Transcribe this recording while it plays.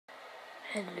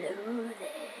Hello there.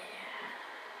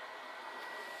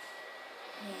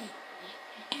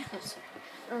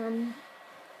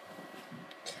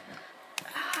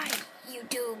 Hi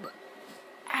YouTube.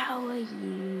 How are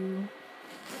you?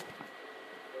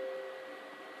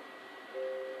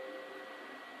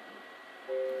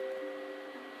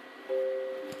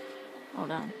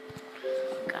 Hold on.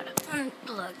 Gotta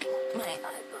unplug my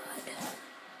iPod.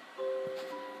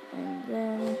 And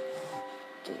then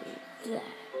do that.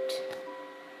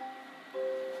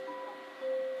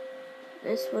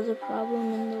 This was a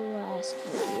problem in the last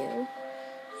video.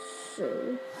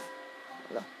 So,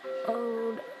 hold up.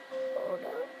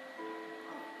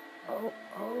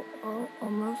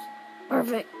 Almost.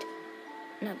 Perfect.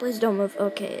 Now please don't move.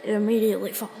 Okay, it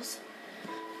immediately falls.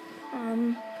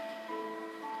 I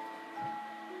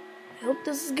hope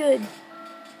this is good.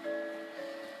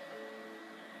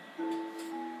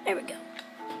 There we go.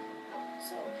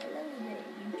 So, hello there,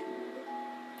 YouTube.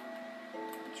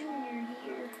 Junior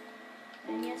here.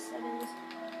 And yes, that is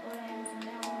what I am from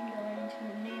now on going to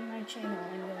name my channel.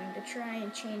 I'm going to try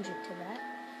and change it to that.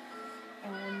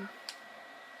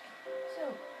 So,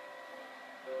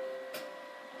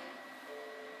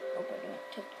 hope I don't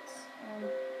tip this.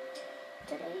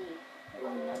 Today is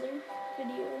another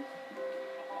video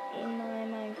in my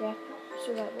Minecraft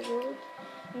survival world.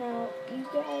 Now, you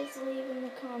guys leave in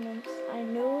the comments. I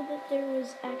know that there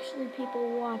was actually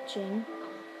people watching,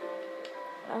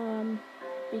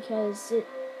 because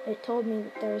it told me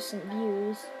that there were some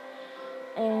views,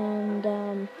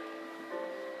 and,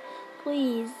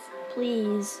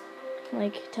 please,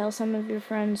 like, tell some of your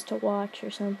friends to watch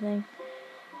or something.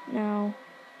 Now,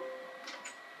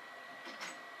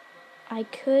 I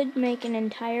could make an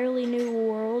entirely new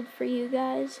world for you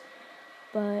guys,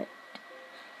 but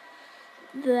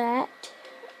that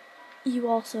you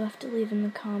also have to leave in the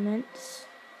comments,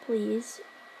 please.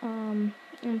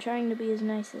 I'm trying to be as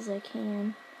nice as I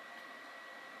can.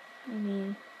 I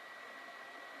mean,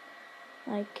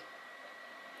 like,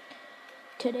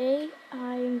 today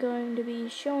I am going to be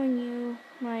showing you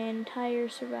my entire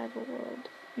survival world.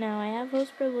 Now, I have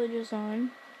host privileges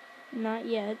on, not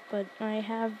yet, but I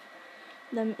have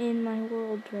them in my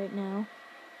world right now.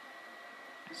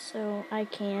 So I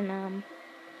can,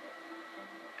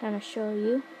 kind of show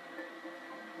you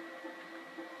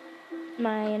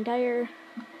my entire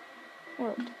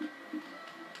world.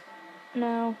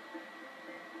 Now,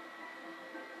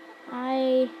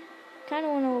 I kind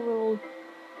of went over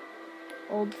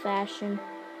old-fashioned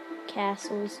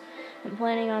castles. I'm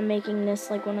planning on making this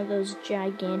like one of those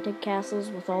gigantic castles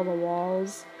with all the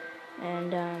walls,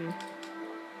 and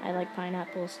I like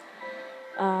pineapples.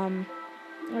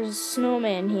 There's a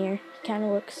snowman here. He kind of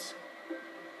looks...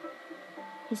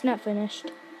 He's not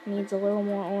finished. Needs a little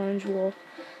more orange wool.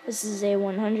 This is a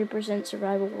 100%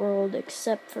 survival world,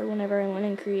 except for whenever I went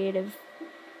in creative,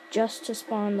 just to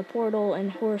spawn the portal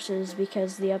and horses,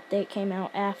 because the update came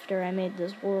out after I made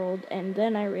this world, and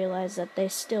then I realized that they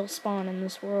still spawn in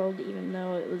this world, even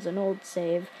though it was an old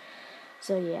save.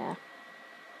 So yeah.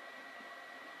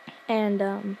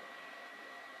 And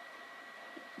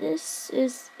this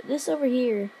over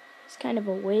here is kind of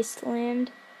a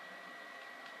wasteland.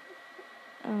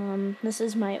 This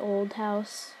is my old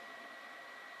house.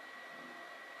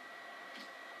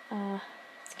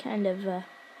 It's kind of,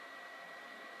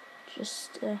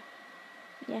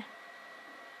 yeah.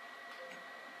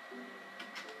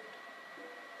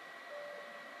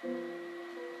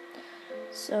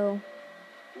 So,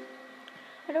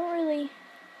 I don't really...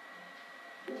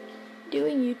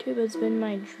 Doing YouTube has been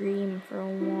my dream for a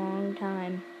long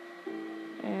time.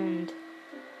 And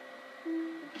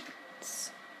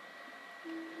it's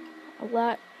a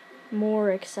lot more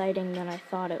exciting than I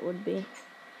thought it would be.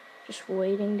 Just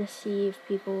waiting to see if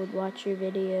people would watch your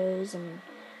videos, and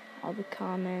all the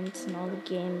comments and all the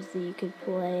games that you could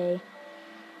play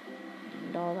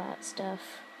and all that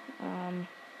stuff.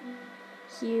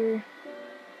 Here,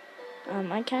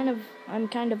 I'm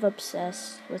kind of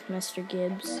obsessed with Mr.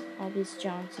 Gibbs. All these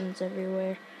Johnsons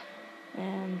everywhere,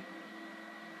 and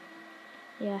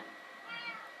yeah.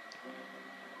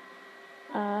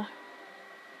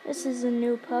 This is a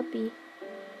new puppy.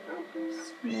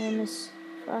 His name is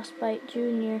Frostbite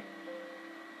Jr.,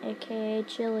 aka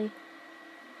Chili,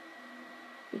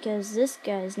 because this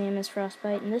guy's name is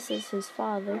Frostbite and this is his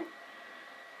father.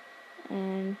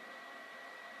 And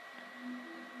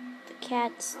the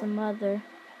cat's the mother.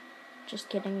 Just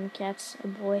kidding, the cat's a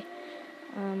boy.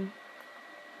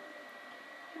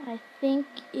 I think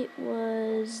it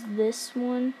was this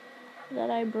one that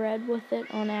I bred with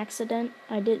it on accident.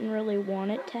 I didn't really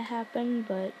want it to happen,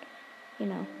 but, you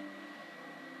know.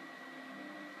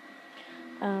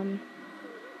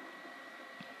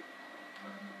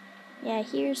 Yeah,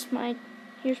 here's my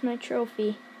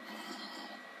trophy.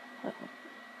 Uh-oh.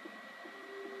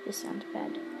 This sounds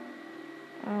bad.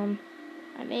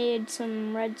 I made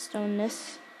some redstone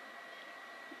this.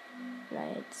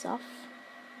 Lights off.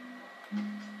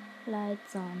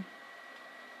 Lights on.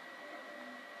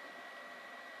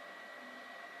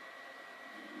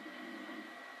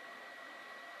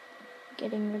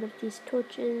 Getting rid of these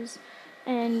torches.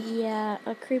 And yeah,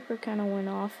 a creeper kind of went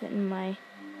off in my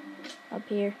up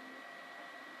here.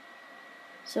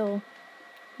 So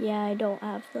yeah, I don't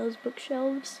have those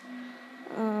bookshelves.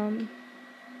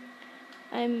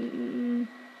 I'm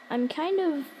kind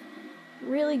of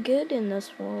really good in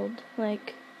this world.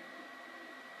 Like,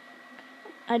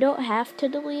 I don't have to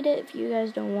delete it if you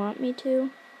guys don't want me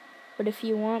to. But if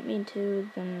you want me to,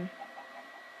 then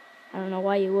I don't know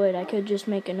why you would. I could just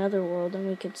make another world and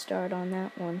we could start on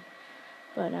that one.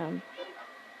 But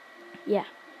yeah.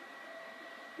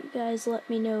 You guys let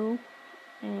me know.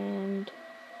 And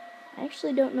I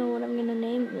actually don't know what I'm gonna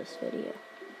name this video.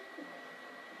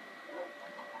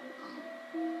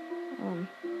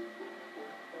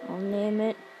 I'll name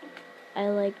it I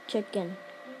Like Chicken.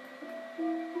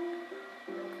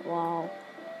 Wow.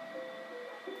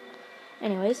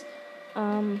 Anyways,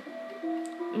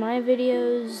 my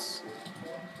videos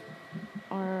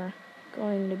are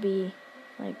going to be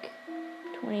like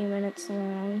 20 minutes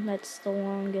long. That's the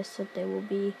longest that they will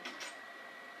be.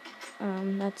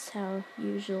 That's how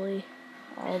usually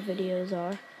all videos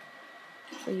are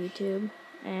for YouTube.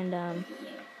 And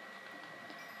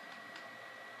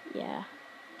yeah,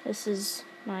 this is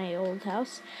my old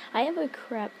house. I have a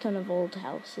crap ton of old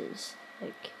houses,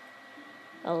 like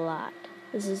a lot.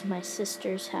 This is my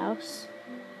sister's house.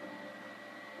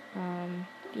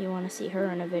 If you want to see her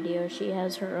in a video, she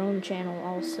has her own channel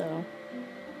also.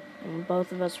 And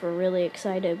both of us were really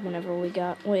excited whenever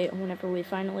we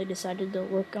finally decided to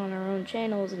look on our own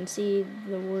channels and see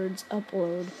the words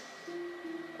upload.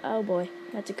 Oh boy,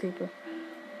 that's a creeper.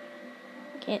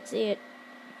 Can't see it.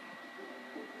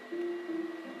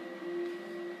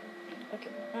 Okay,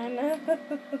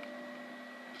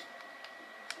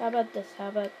 How about this? How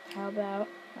about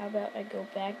I go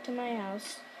back to my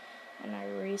house and I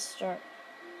restart?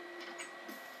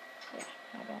 Yeah,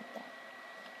 how about that?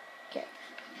 Okay,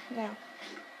 now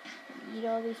eat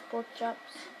all these pork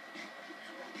chops.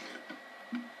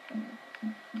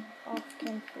 Off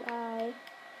can fly.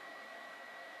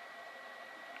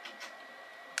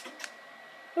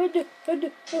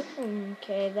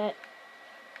 Okay, that.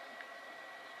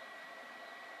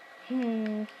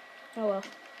 Oh well.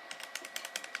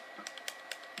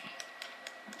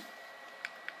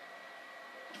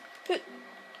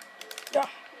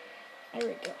 There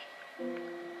we go.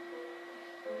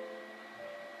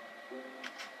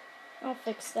 I'll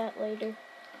fix that later.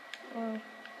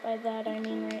 By that I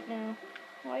mean right now.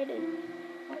 Why did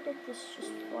this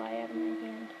just fly out of my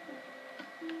hand?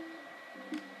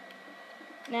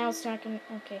 Now it's not gonna.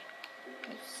 Okay. I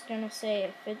was gonna say,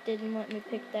 if it didn't let me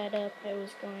pick that up, I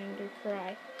was going to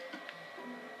cry.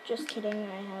 Just kidding,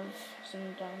 I have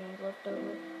some diamonds left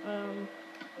over.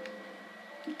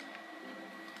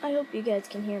 I hope you guys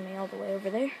can hear me all the way over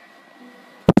there.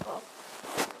 Oh.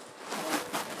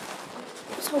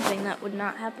 I was hoping that would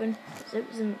not happen, because it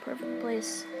was in the perfect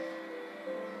place.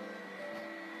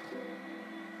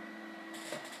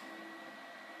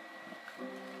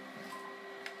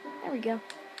 There we go.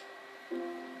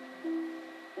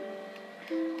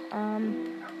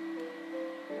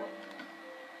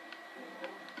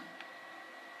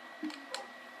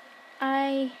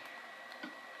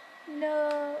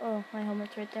 No. Oh, my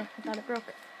helmet's right there. I thought it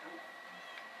broke.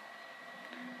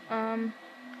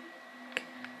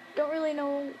 Don't really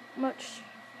know much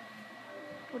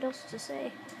what else to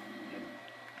say.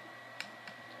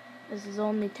 This is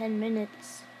only 10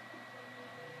 minutes.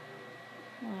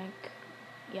 Like,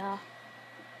 yeah.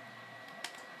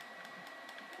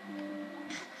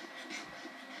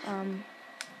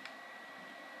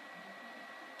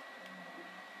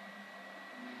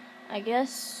 I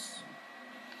guess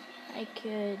I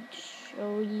could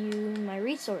show you my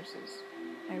resources.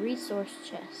 My resource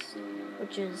chest,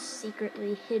 which is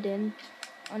secretly hidden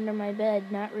under my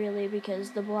bed. Not really,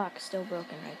 because the block's still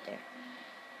broken right there.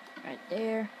 Right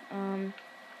there.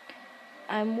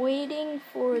 I'm waiting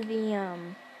for the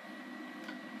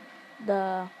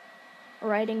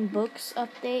writing books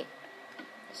update,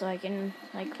 so I can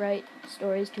like write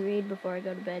stories to read before I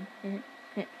go to bed.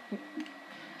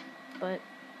 But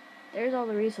there's all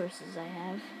the resources I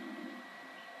have.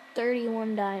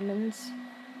 31 diamonds,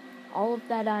 all of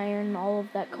that iron, all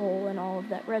of that coal, and all of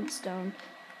that redstone.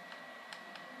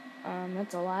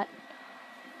 That's a lot.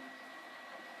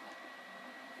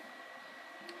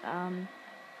 There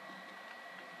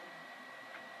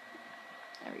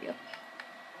we go.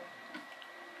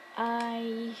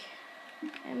 I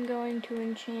am going to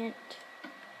enchant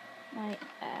my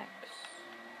axe,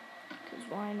 because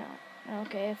why not?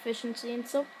 Okay, efficiency and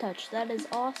silk touch. That is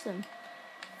awesome.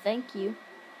 Thank you.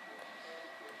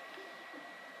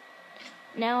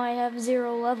 Now I have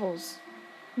 0 levels.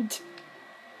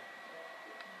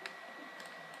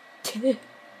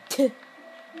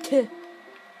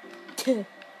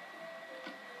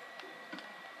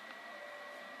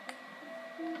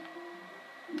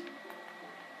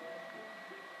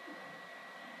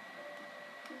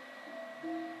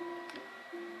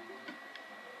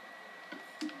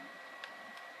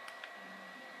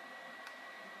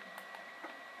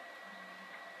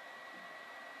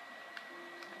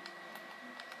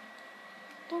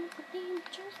 Don't believe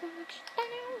just much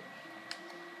down.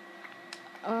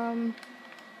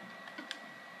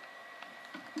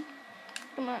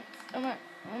 Come on.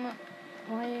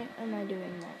 Why am I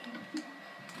doing that?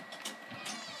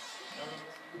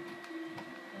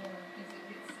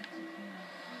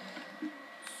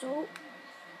 So,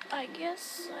 I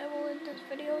guess I will end this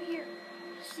video here.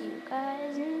 See you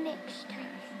guys next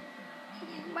time.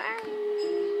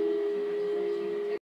 Bye.